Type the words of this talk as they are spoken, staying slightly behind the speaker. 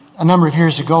A number of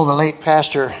years ago, the late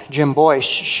Pastor Jim Boyce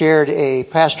shared a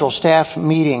pastoral staff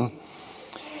meeting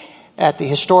at the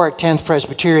historic 10th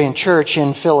Presbyterian Church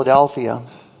in Philadelphia.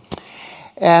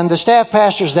 And the staff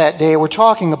pastors that day were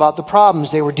talking about the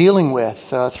problems they were dealing with.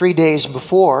 3 days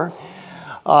before,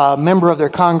 a member of their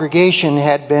congregation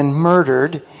had been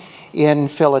murdered in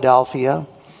Philadelphia,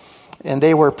 and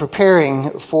they were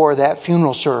preparing for that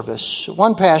funeral service.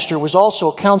 One pastor was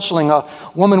also counseling a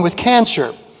woman with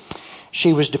cancer.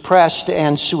 She was depressed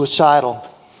and suicidal.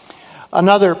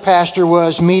 Another pastor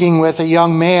was meeting with a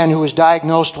young man who was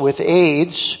diagnosed with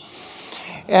AIDS.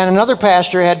 And another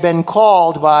pastor had been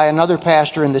called by another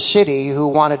pastor in the city who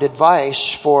wanted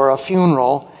advice for a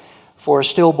funeral for a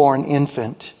stillborn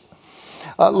infant.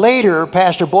 Later,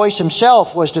 Pastor Boyce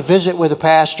himself was to visit with a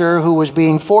pastor who was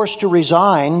being forced to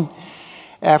resign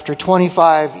after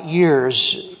 25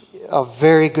 years of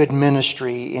very good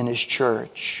ministry in his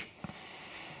church.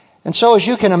 And so, as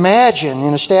you can imagine,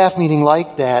 in a staff meeting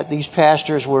like that, these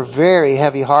pastors were very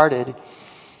heavy-hearted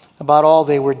about all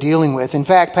they were dealing with. In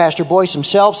fact, Pastor Boyce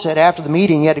himself said after the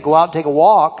meeting he had to go out and take a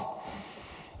walk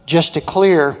just to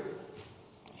clear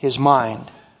his mind.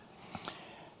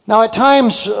 Now, at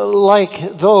times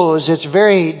like those, it's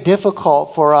very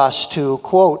difficult for us to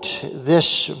quote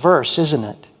this verse, isn't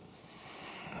it?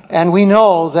 And we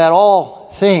know that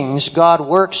all things God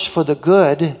works for the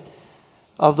good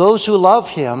of those who love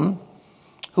Him,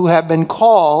 who have been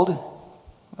called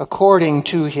according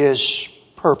to His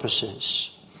purposes.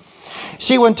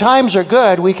 See, when times are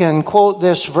good, we can quote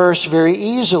this verse very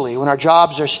easily. When our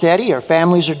jobs are steady, our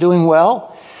families are doing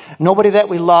well, nobody that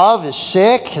we love is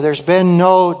sick, there's been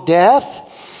no death,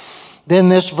 then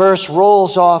this verse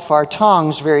rolls off our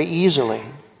tongues very easily.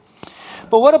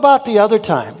 But what about the other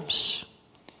times?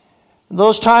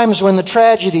 Those times when the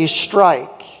tragedies strike,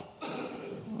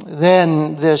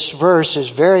 then this verse is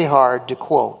very hard to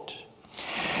quote.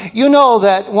 You know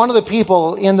that one of the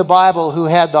people in the Bible who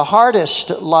had the hardest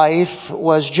life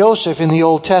was Joseph in the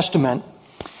Old Testament.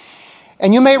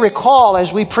 And you may recall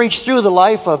as we preached through the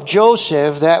life of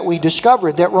Joseph that we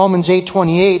discovered that Romans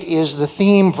 8:28 is the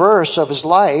theme verse of his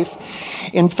life.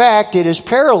 In fact, it is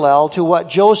parallel to what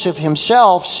Joseph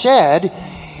himself said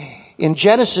in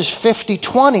Genesis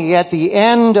 50:20, at the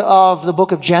end of the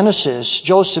book of Genesis.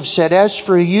 Joseph said, "As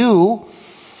for you,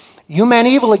 you meant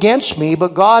evil against me,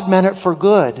 but God meant it for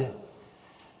good,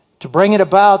 to bring it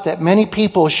about that many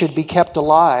people should be kept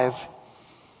alive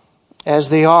as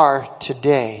they are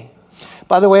today."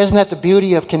 By the way, isn't that the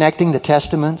beauty of connecting the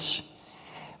Testaments?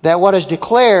 That what is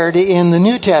declared in the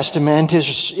New Testament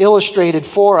is illustrated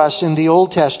for us in the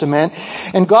Old Testament.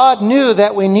 And God knew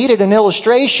that we needed an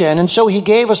illustration, and so He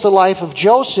gave us the life of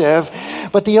Joseph.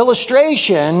 But the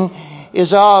illustration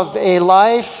is of a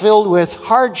life filled with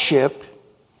hardship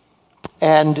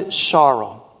and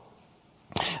sorrow.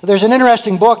 There's an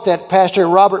interesting book that Pastor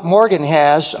Robert Morgan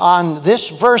has on this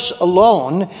verse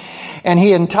alone, and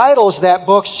he entitles that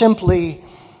book simply,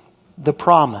 "The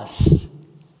Promise."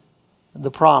 The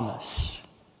promise.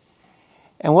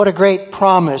 And what a great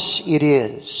promise it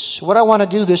is. What I want to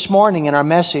do this morning in our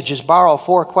message is borrow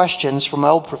 4 questions from my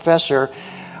old professor,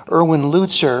 Erwin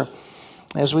Lutzer,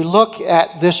 as we look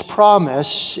at this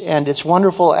promise and its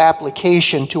wonderful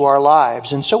application to our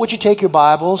lives. And so would you take your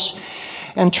Bibles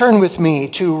and turn with me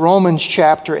to Romans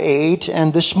chapter 8.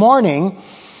 And this morning,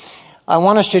 I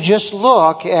want us to just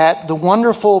look at the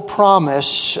wonderful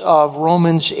promise of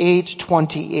Romans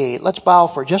 8:28. Let's bow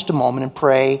for just a moment and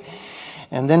pray,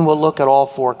 and then we'll look at all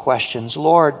 4 questions.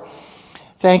 Lord,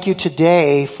 thank you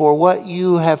today for what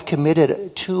you have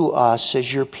committed to us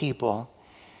as your people.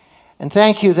 And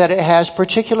thank you that it has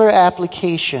particular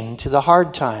application to the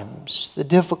hard times, the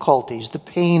difficulties, the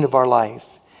pain of our life.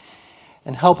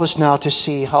 And help us now to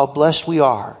see how blessed we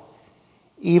are,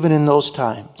 even in those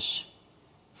times.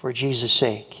 For Jesus'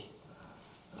 sake,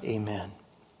 amen.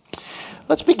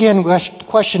 Let's begin with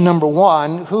question number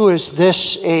 1. Who is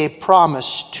this a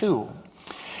promise to?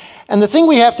 And the thing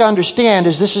we have to understand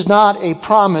is this is not a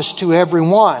promise to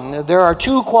everyone. There are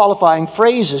 2 qualifying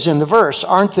phrases in the verse,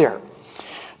 aren't there?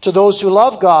 To those who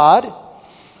love God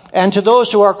and to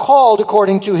those who are called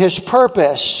according to His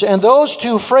purpose. And those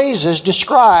 2 phrases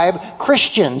describe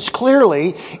Christians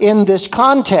clearly in this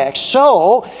context.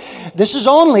 So, this is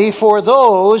only for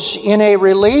those in a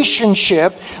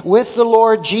relationship with the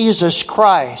Lord Jesus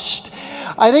Christ.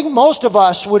 I think most of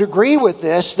us would agree with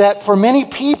this, that for many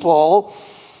people,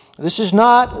 this is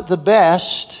not the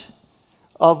best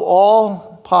of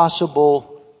all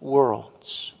possible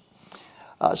worlds.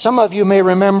 Some of you may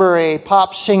remember a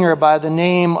pop singer by the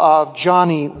name of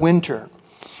Johnny Winter.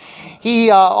 He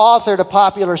authored a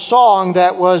popular song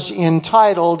that was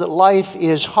entitled, "Life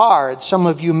is Hard." Some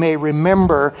of you may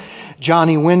remember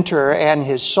Johnny Winter and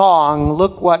his song.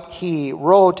 Look what he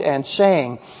wrote and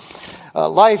sang.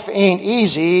 Life ain't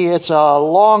easy, it's a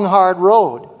long, hard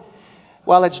road.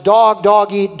 Well, it's dog,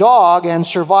 dog, eat dog, and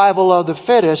survival of the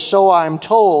fittest, so I'm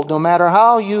told. No matter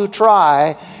how you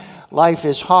try, life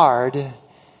is hard,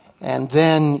 and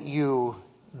then you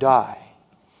die.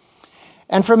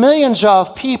 And for millions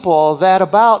of people, that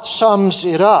about sums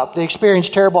it up. They experience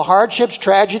terrible hardships,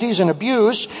 tragedies, and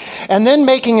abuse, and then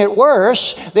making it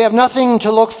worse, they have nothing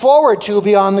to look forward to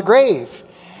beyond the grave.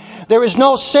 There is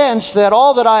no sense that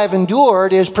all that I have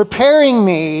endured is preparing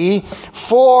me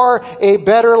for a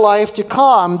better life to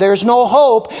come. There's no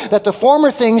hope that the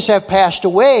former things have passed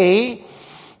away.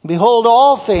 Behold,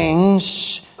 all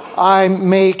things I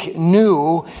make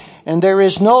new. And there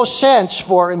is no sense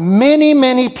for many,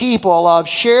 many people of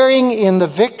sharing in the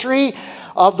victory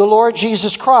of the Lord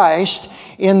Jesus Christ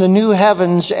in the new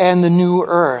heavens and the new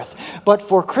earth. But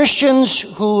for Christians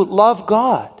who love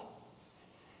God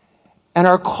and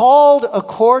are called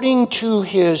according to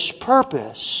His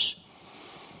purpose,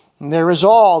 there is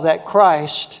all that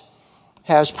Christ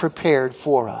has prepared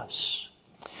for us.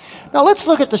 Now let's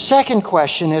look at the second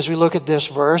question as we look at this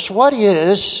verse. What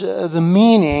is the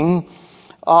meaning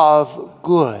of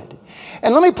good?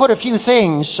 And let me put a few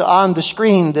things on the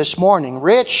screen this morning.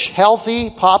 Rich, healthy,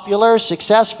 popular,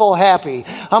 successful, happy.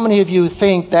 How many of you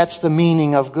think that's the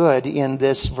meaning of good in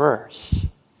this verse?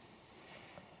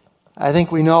 I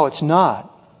think we know it's not.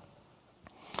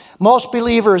 Most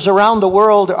believers around the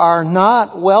world are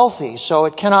not wealthy, so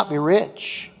it cannot be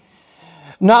rich.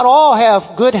 Not all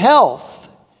have good health,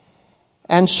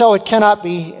 and so it cannot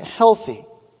be healthy.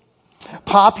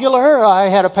 Popular, I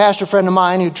had a pastor friend of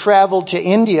mine who traveled to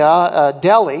India,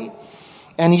 Delhi,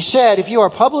 and he said, if you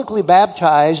are publicly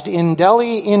baptized in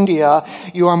Delhi, India,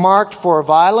 you are marked for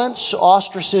violence,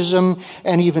 ostracism,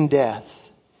 and even death.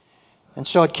 And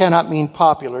so it cannot mean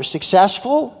popular.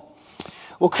 Successful?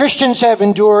 Well, Christians have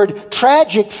endured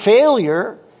tragic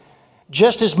failure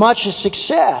just as much as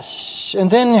success.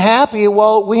 And then happy,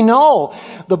 well, we know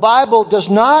the Bible does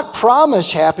not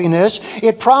promise happiness.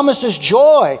 It promises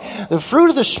joy. The fruit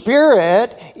of the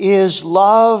Spirit is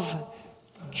love,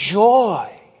 joy.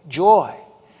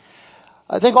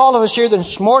 I think all of us here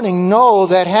this morning know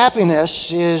that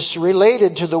happiness is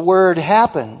related to the word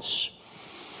happens.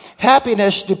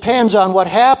 Happiness depends on what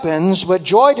happens, but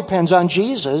joy depends on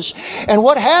Jesus. And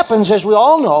what happens, as we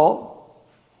all know,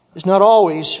 is not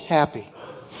always happy.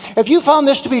 If you found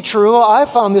this to be true, I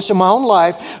found this in my own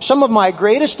life. Some of my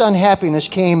greatest unhappiness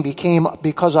became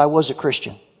because I was a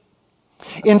Christian.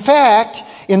 In fact,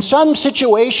 in some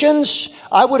situations,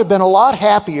 I would have been a lot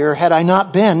happier had I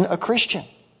not been a Christian.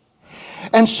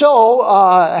 And so,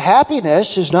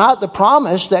 happiness is not the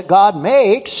promise that God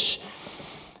makes,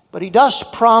 but He does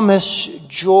promise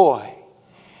joy.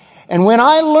 And when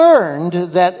I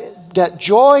learned that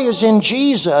joy is in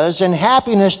Jesus and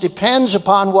happiness depends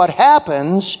upon what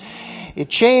happens, it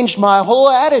changed my whole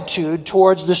attitude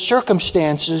towards the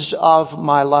circumstances of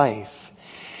my life.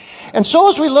 And so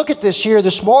as we look at this here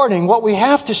this morning, what we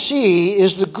have to see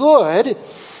is the good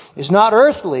is not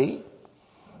earthly,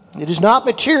 it is not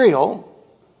material,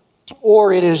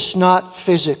 or it is not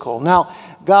physical. Now,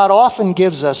 God often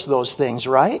gives us those things,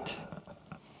 right?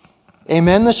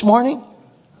 Amen this morning?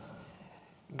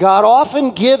 God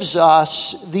often gives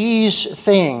us these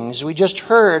things. We just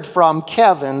heard from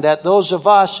Kevin that those of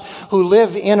us who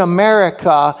live in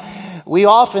America, we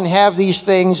often have these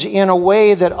things in a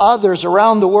way that others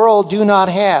around the world do not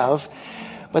have.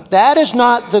 But that is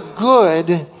not the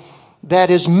good that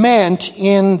is meant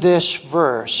in this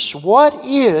verse. What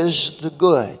is the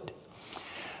good?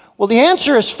 Well, the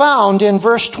answer is found in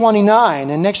verse 29,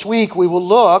 and next week we will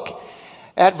look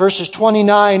at verses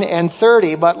 29 and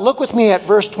 30. But look with me at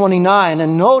verse 29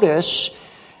 and notice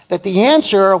that the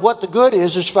answer of what the good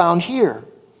is found here.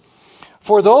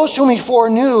 For those whom He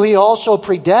foreknew, He also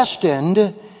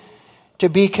predestined to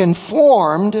be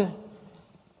conformed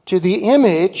to the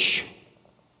image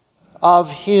of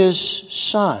His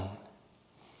Son.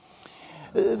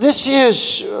 This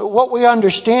is what we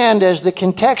understand as the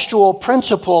contextual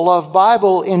principle of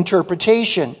Bible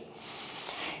interpretation.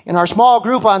 In our small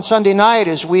group on Sunday night,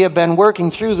 as we have been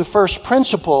working through the first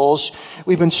principles,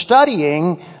 we've been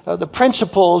studying the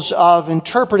principles of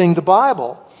interpreting the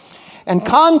Bible. And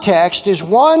context is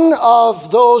one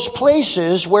of those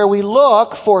places where we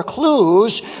look for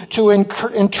clues to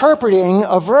interpreting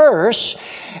a verse.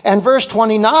 And verse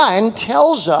 29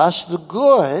 tells us the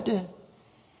good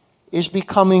is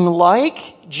becoming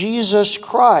like Jesus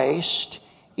Christ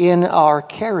in our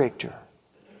character.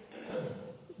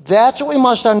 That's what we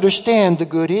must understand the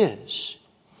good is.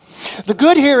 The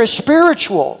good here is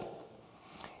spiritual.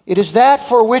 It is that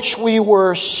for which we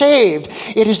were saved.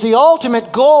 It is the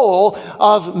ultimate goal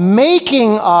of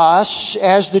making us,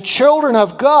 as the children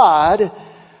of God,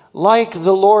 like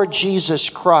the Lord Jesus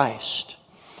Christ.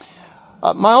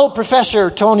 My old professor,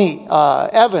 Tony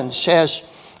Evans, has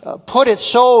put it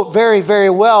so very, very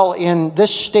well in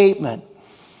this statement.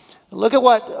 Look at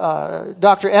what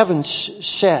Dr. Evans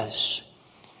says.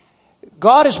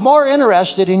 God is more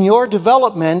interested in your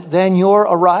development than your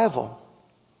arrival.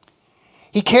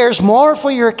 He cares more for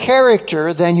your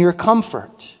character than your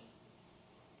comfort,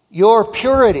 your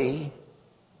purity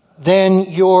than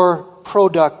your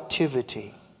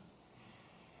productivity.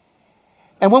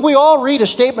 And when we all read a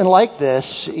statement like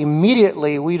this,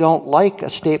 immediately we don't like a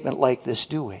statement like this,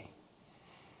 do we?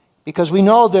 Because we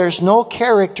know there's no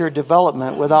character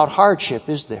development without hardship,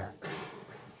 is there?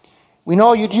 We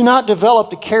know you do not develop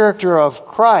the character of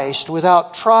Christ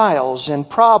without trials and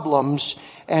problems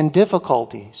and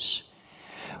difficulties.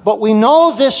 But we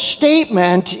know this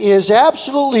statement is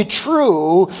absolutely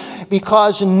true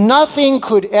because nothing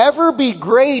could ever be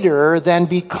greater than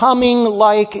becoming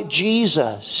like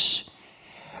Jesus.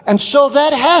 And so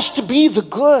that has to be the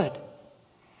good.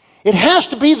 It has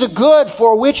to be the good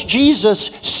for which Jesus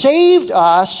saved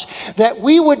us, that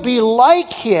we would be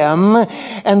like Him,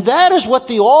 and that is what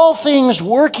the all things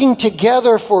working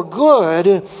together for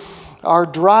good are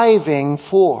driving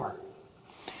for.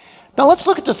 Now let's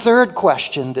look at the third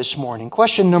question this morning,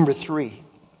 question number 3.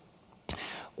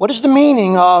 What is the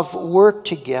meaning of work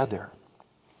together?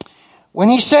 When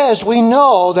he says, we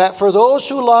know that for those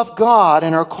who love God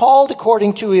and are called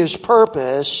according to His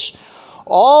purpose,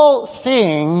 all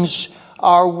things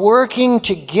are working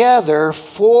together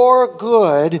for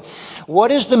good.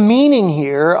 What is the meaning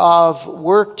here of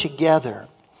work together?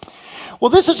 Well,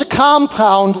 this is a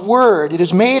compound word. It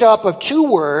is made up of 2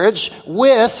 words,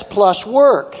 with plus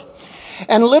work.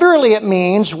 And literally it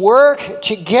means work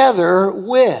together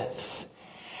with.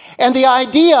 And the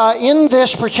idea in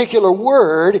this particular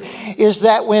word is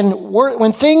that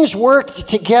when things work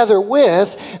together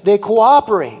with, they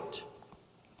cooperate.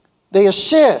 They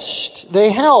assist,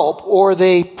 they help, or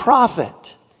they profit.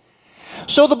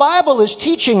 So the Bible is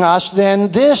teaching us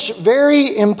then this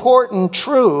very important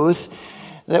truth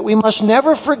that we must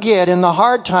never forget in the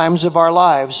hard times of our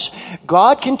lives.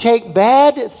 God can take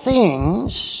bad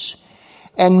things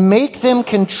and make them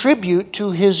contribute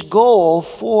to His goal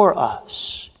for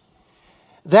us.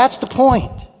 That's the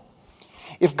point.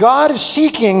 If God is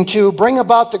seeking to bring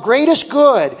about the greatest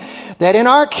good, that in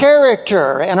our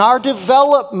character and our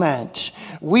development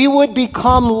we would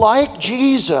become like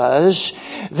Jesus,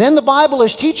 then the Bible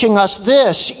is teaching us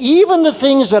this: even the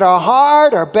things that are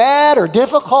hard or bad or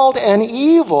difficult and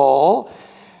evil,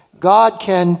 God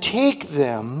can take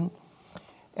them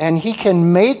and He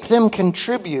can make them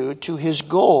contribute to His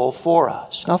goal for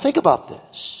us. Now think about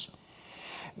this.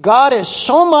 God is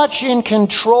so much in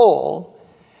control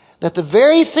that the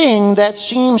very thing that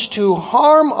seems to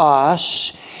harm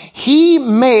us, He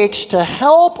makes to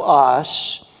help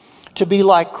us to be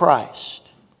like Christ.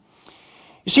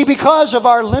 You see, because of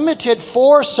our limited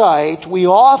foresight, we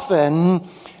often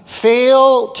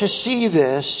fail to see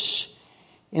this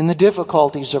in the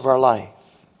difficulties of our life.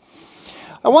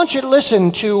 I want you to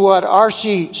listen to what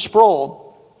R.C. Sproul,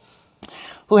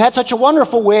 who had such a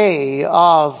wonderful way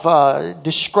of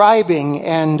describing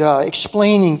and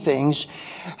explaining things,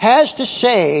 has to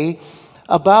say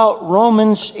about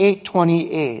Romans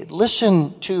 8:28.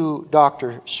 Listen to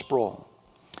Dr. Sproul.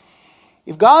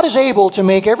 If God is able to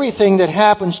make everything that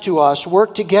happens to us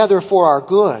work together for our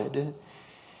good,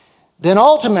 then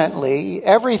ultimately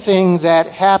everything that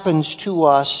happens to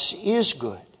us is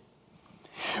good.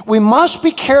 We must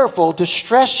be careful to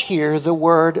stress here the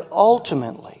word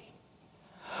ultimately.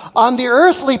 On the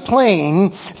earthly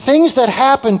plane, things that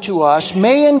happen to us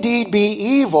may indeed be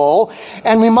evil,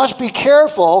 and we must be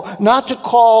careful not to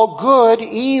call good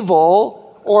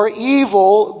evil or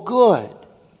evil good.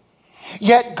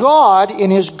 Yet God,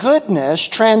 in His goodness,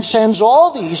 transcends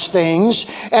all these things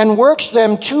and works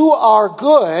them to our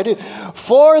good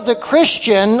for the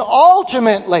Christian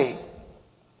ultimately.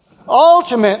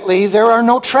 Ultimately, there are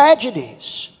no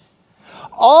tragedies.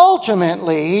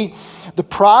 Ultimately, the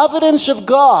providence of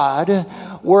God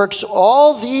works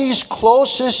all these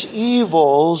closest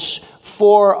evils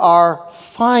for our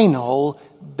final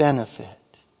benefit.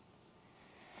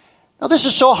 Now, this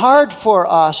is so hard for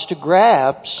us to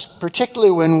grasp,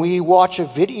 particularly when we watch a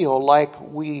video like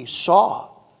we saw.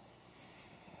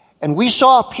 And we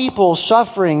saw people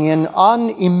suffering in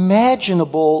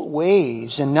unimaginable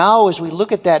ways. And now as we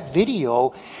look at that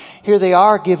video, here they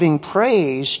are giving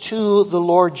praise to the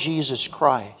Lord Jesus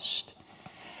Christ.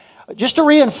 Just to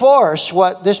reinforce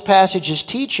what this passage is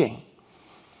teaching,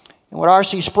 and what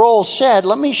R.C. Sproul said,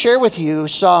 let me share with you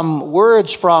some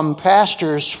words from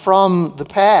pastors from the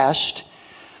past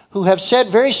who have said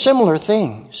very similar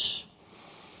things.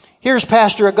 Here's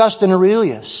Pastor Augustine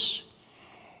Aurelius.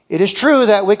 It is true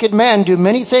that wicked men do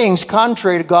many things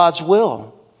contrary to God's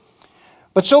will.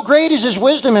 But so great is His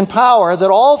wisdom and power that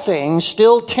all things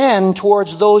still tend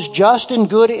towards those just and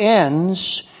good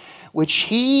ends which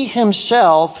He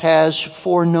Himself has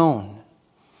foreknown.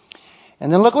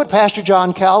 And then look what Pastor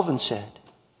John Calvin said.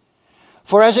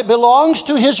 For as it belongs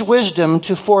to His wisdom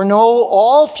to foreknow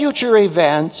all future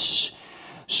events,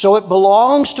 so it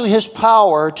belongs to His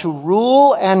power to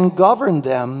rule and govern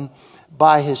them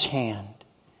by His hand.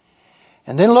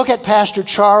 And then look at Pastor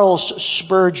Charles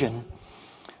Spurgeon.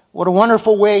 What a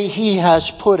wonderful way he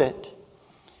has put it.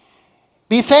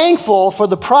 Be thankful for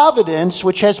the providence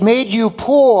which has made you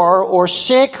poor or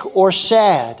sick or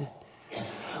sad.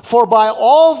 For by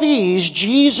all these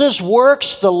Jesus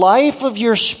works the life of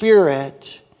your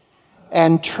spirit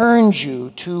and turns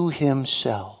you to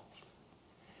Himself.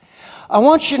 I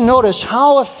want you to notice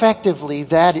how effectively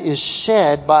that is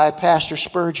said by Pastor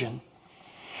Spurgeon.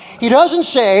 He doesn't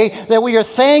say that we are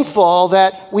thankful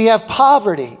that we have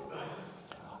poverty,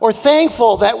 or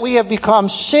thankful that we have become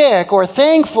sick, or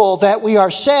thankful that we are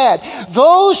sad.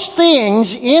 Those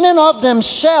things in and of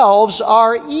themselves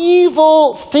are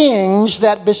evil things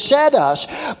that beset us.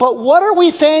 But what are we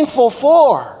thankful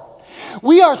for?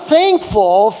 We are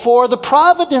thankful for the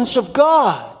providence of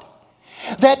God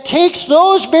that takes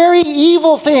those very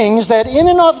evil things that in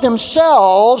and of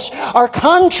themselves are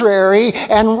contrary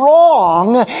and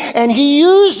wrong, and He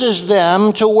uses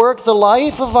them to work the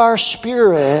life of our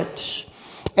spirit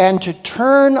and to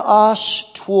turn us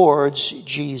towards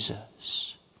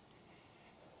Jesus.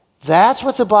 That's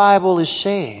what the Bible is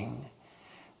saying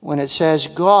when it says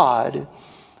God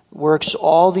works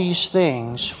all these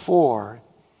things for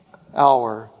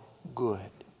our good.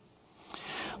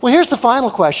 Well, here's the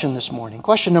final question this morning.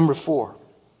 Question number 4.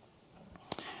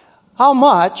 How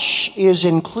much is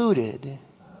included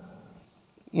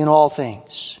in all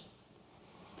things?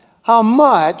 How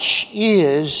much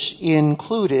is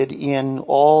included in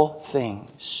all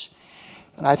things?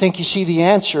 And I think you see the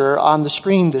answer on the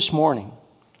screen this morning.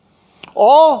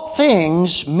 All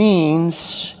things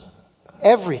means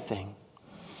everything.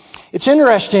 It's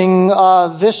interesting,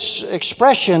 this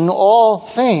expression, all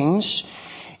things,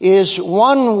 is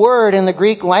one word in the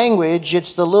Greek language.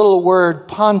 It's the little word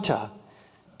panta.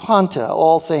 Panta,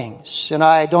 all things. And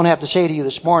I don't have to say to you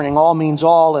this morning, all means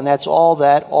all, and that's all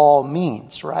that all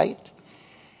means, right?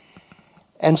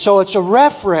 And so it's a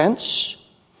reference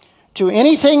to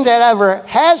anything that ever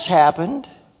has happened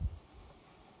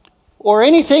or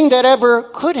anything that ever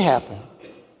could happen.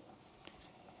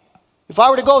 If I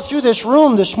were to go through this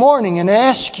room this morning and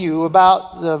ask you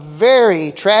about the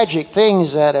very tragic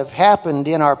things that have happened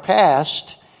in our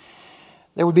past,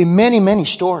 there would be many, many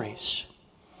stories.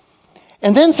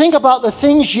 And then think about the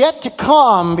things yet to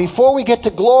come before we get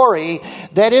to glory,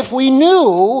 that if we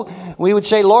knew, we would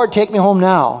say, Lord, take me home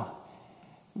now,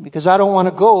 because I don't want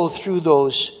to go through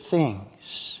those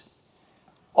things.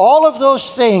 All of those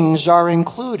things are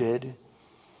included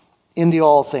in the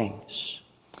all things.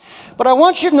 But I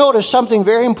want you to notice something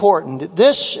very important.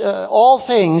 This all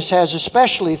things has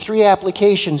especially 3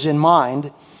 applications in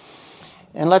mind.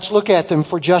 And let's look at them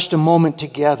for just a moment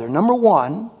together. Number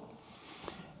 1,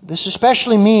 this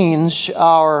especially means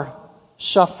our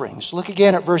sufferings. Look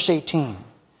again at verse 18.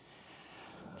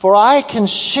 For I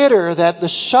consider that the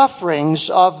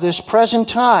sufferings of this present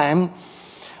time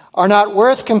are not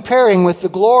worth comparing with the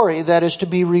glory that is to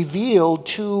be revealed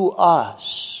to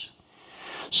us.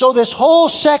 So this whole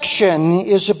section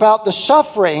is about the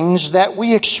sufferings that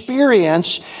we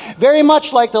experience, very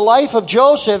much like the life of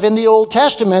Joseph in the Old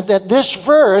Testament, that this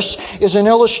verse is an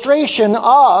illustration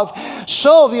of.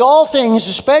 So the all things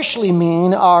especially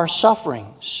mean our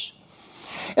sufferings.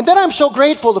 And then I'm so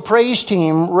grateful the praise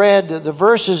team read the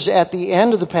verses at the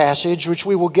end of the passage, which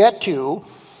we will get to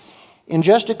in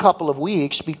just a couple of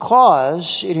weeks,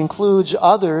 because it includes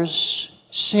others'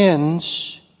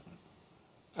 sins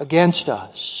against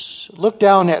us. Look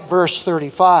down at verse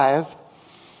 35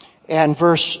 and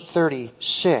verse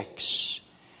 36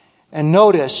 and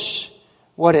notice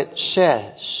what it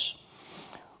says.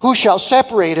 Who shall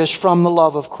separate us from the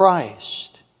love of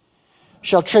Christ?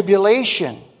 Shall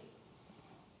tribulation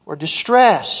or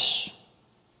distress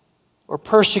or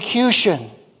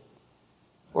persecution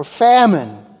or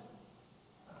famine,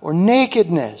 or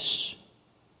nakedness,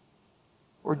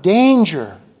 or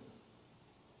danger,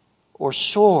 or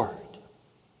sword.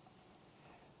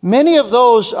 Many of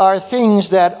those are things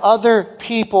that other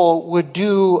people would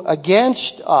do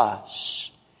against us.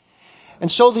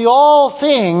 And so the all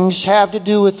things have to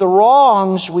do with the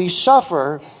wrongs we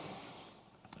suffer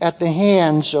at the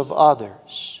hands of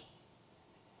others.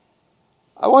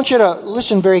 I want you to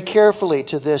listen very carefully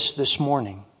to this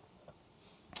morning.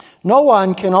 No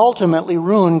one can ultimately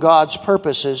ruin God's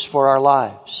purposes for our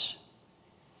lives.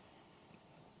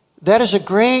 That is a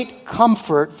great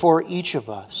comfort for each of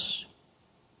us.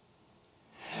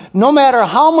 No matter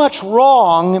how much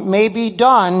wrong may be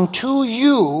done to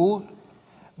you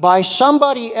by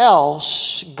somebody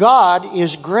else, God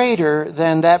is greater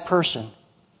than that person.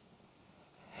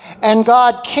 And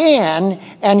God can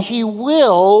and He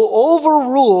will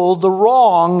overrule the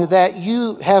wrong that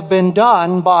you have been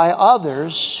done by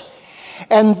others.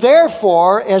 And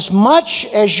therefore, as much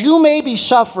as you may be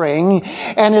suffering,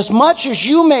 and as much as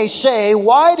you may say,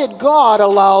 why did God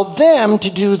allow them to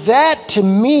do that to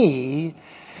me?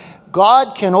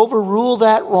 God can overrule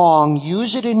that wrong,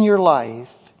 use it in your life,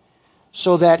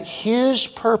 so that His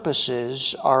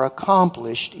purposes are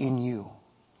accomplished in you.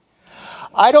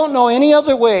 I don't know any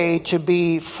other way to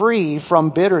be free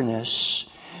from bitterness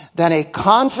than a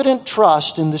confident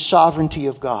trust in the sovereignty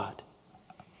of God.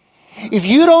 If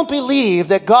you don't believe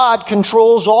that God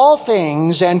controls all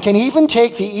things and can even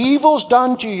take the evils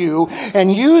done to you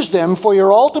and use them for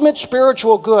your ultimate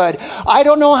spiritual good, I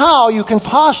don't know how you can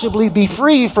possibly be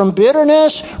free from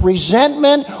bitterness,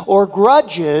 resentment, or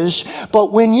grudges.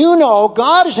 But when you know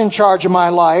God is in charge of my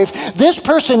life, this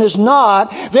person is not,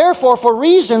 therefore for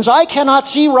reasons I cannot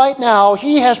see right now,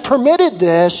 He has permitted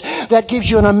this, that gives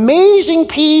you an amazing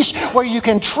peace where you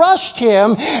can trust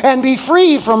Him and be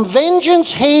free from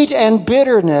vengeance, hate, and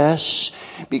bitterness,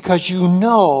 because you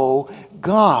know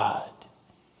God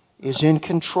is in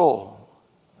control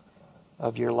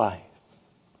of your life.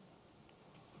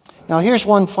 Now here's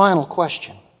one final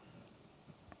question.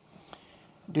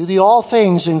 Do the all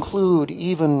things include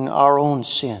even our own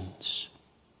sins?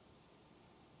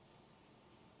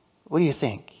 What do you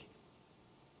think?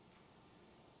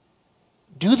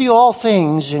 Do the all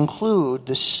things include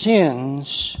the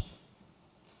sins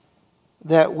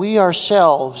that we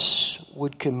ourselves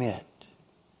would commit?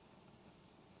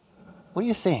 What do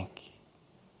you think?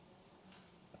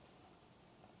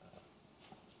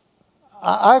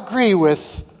 I agree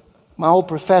with my old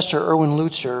professor, Erwin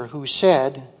Lutzer, who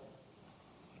said,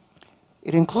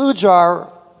 it includes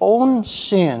our own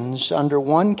sins under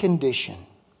one condition.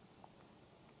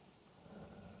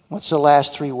 What's the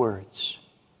last three words?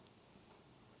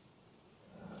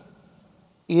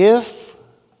 If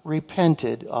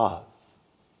repented of.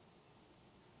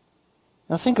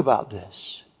 Now think about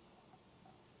this.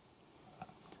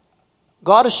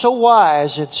 God is so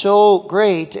wise, it's so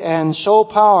great and so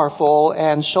powerful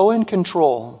and so in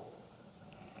control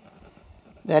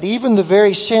that even the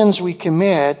very sins we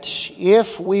commit,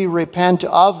 if we repent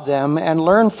of them and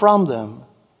learn from them,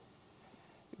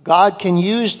 God can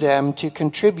use them to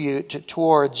contribute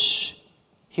towards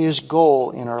His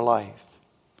goal in our life.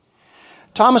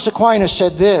 Thomas Aquinas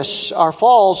said this, our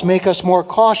falls make us more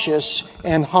cautious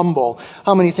and humble.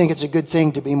 How many think it's a good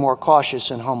thing to be more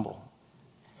cautious and humble?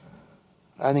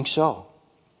 I think so.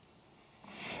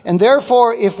 And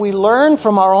therefore, if we learn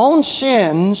from our own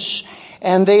sins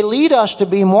and they lead us to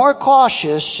be more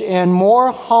cautious and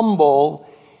more humble,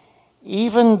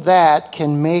 even that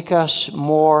can make us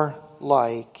more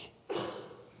like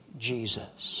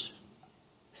Jesus.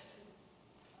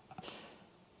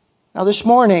 Now this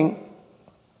morning,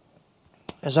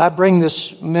 as I bring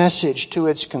this message to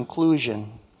its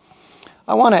conclusion,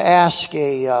 I want to ask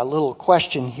a little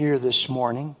question here this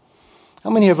morning.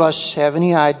 How many of us have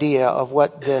any idea of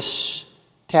what this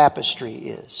tapestry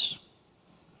is?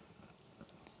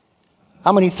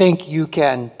 How many think you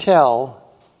can tell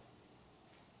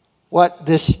what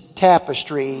this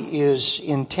tapestry is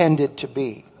intended to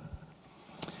be?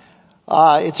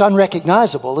 It's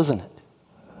unrecognizable, isn't it?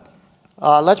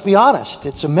 Let's be honest,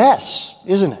 it's a mess,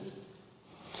 isn't it?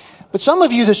 But some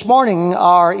of you this morning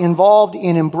are involved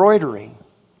in embroidery.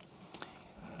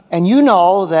 And you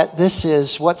know that this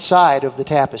is what side of the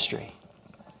tapestry?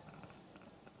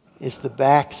 It's the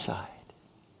back side.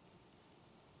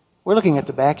 We're looking at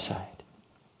the back side.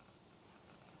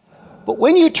 But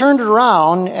when you turned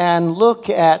around and look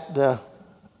at the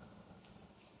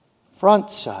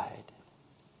front side,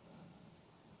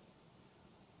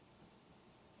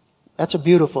 that's a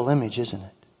beautiful image, isn't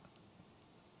it?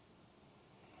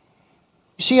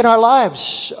 You see, and our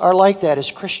lives are like that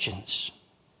as Christians.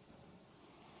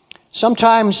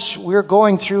 Sometimes we're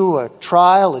going through a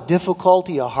trial, a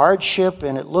difficulty, a hardship,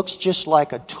 and it looks just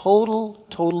like a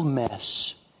total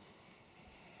mess.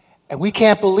 And we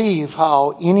can't believe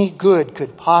how any good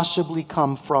could possibly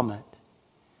come from it.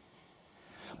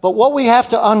 But what we have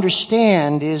to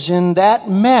understand is in that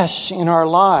mess in our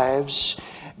lives,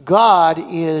 God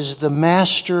is the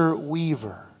master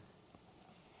weaver.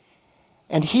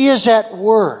 And He is at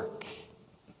work,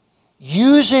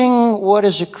 using what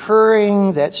is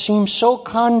occurring that seems so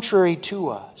contrary to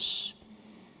us,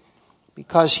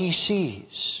 because He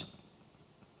sees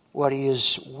what He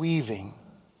is weaving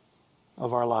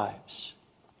of our lives.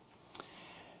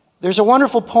 There's a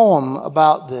wonderful poem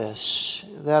about this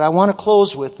that I want to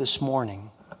close with this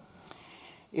morning.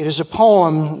 It is a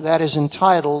poem that is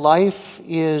entitled, "Life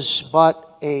is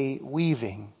but a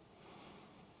Weaving."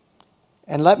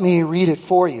 And let me read it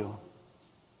for you.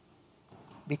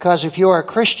 Because if you are a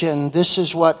Christian, this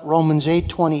is what Romans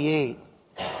 8:28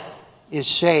 is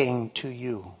saying to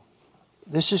you.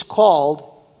 This is called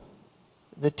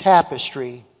the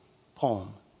Tapestry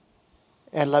Poem.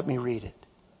 And let me read it.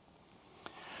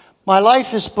 My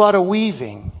life is but a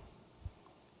weaving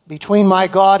between my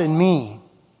God and me.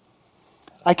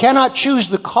 I cannot choose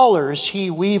the colors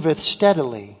He weaveth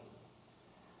steadily.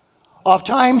 Oft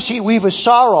times He weaveth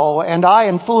sorrow, and I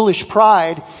in foolish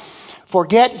pride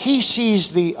forget He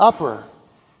sees the upper,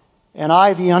 and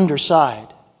I the underside.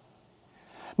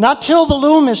 Not till the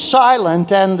loom is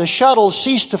silent and the shuttle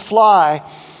cease to fly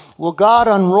will God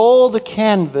unroll the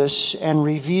canvas and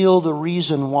reveal the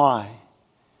reason why.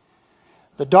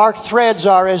 The dark threads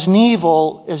are as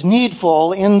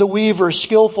needful in the weaver's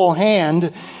skillful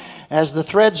hand as the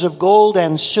threads of gold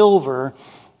and silver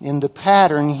in the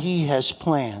pattern He has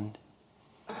planned.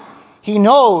 He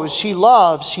knows, He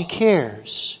loves, He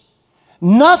cares.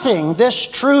 Nothing this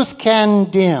truth can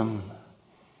dim.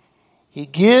 He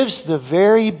gives the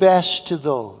very best to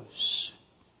those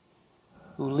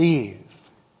who leave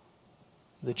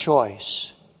the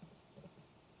choice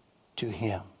to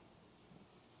Him.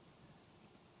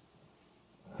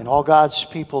 And all God's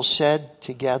people said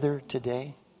together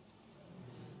today,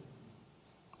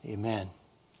 Amen.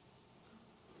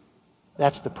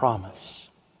 That's the promise.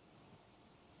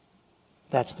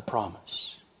 That's the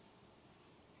promise.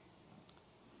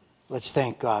 Let's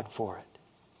thank God for it.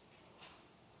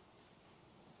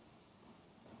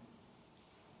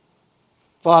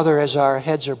 Father, as our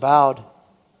heads are bowed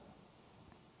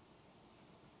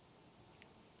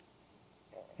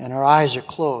and our eyes are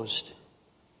closed,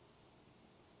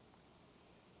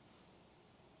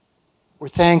 we're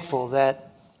thankful that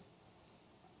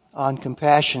on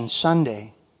Compassion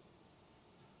Sunday,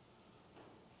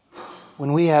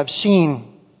 when we have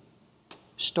seen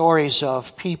stories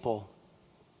of people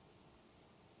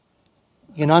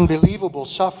in unbelievable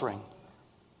suffering,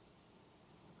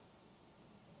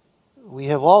 we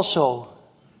have also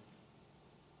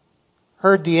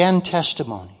heard the end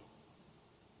testimony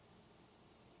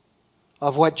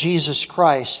of what Jesus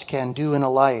Christ can do in a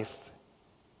life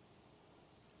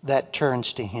that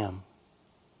turns to Him.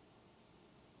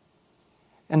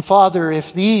 And Father,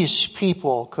 if these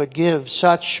people could give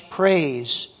such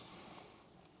praise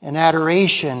and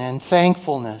adoration and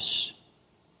thankfulness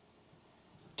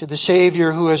to the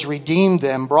Savior who has redeemed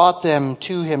them, brought them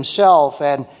to Himself,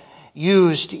 and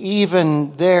used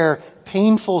even their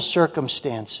painful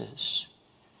circumstances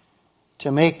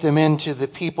to make them into the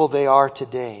people they are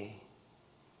today,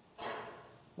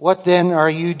 what then are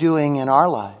You doing in our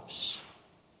lives,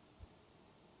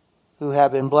 who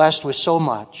have been blessed with so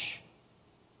much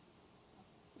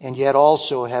and yet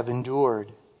also have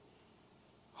endured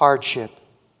hardship,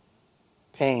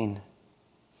 pain,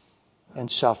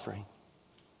 and suffering?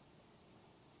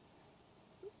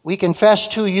 We confess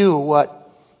to You what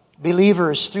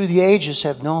believers through the ages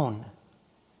have known,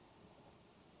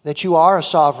 that You are a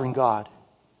sovereign God.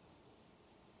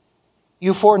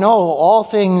 You foreknow all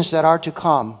things that are to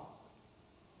come,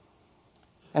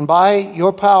 and by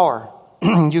Your power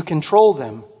You control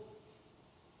them,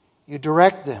 You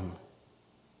direct them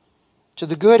to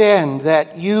the good end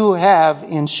that You have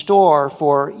in store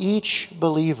for each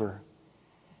believer,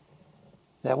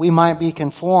 that we might be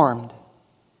conformed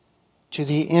to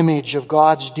the image of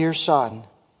God's dear Son,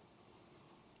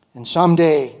 and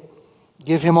someday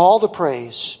give Him all the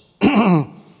praise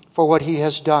for what He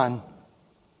has done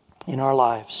in our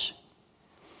lives.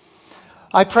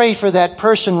 I pray for that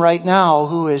person right now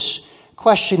who is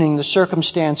questioning the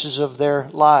circumstances of their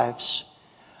lives.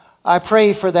 I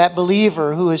pray for that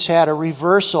believer who has had a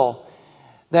reversal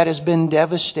that has been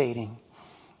devastating,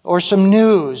 or some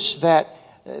news that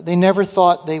they never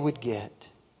thought they would get.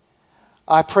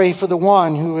 I pray for the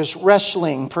one who is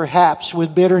wrestling perhaps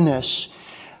with bitterness,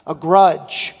 a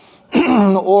grudge,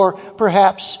 or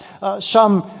perhaps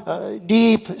some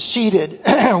deep-seated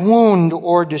wound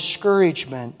or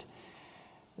discouragement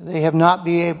they have not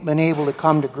been able to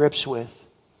come to grips with.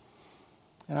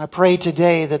 And I pray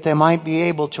today that they might be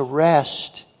able to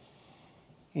rest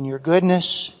in your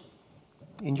goodness,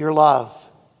 in your love,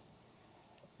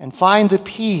 and find the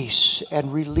peace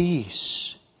and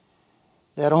release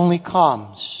that only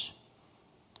comes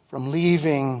from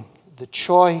leaving the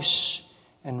choice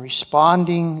and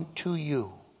responding to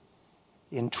you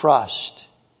in trust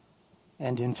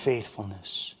and in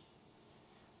faithfulness.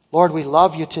 Lord, we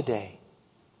love you today.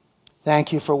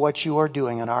 Thank you for what you are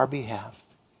doing on our behalf.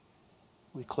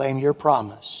 We claim your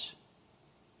promise.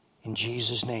 In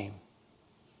Jesus' name,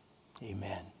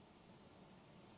 amen.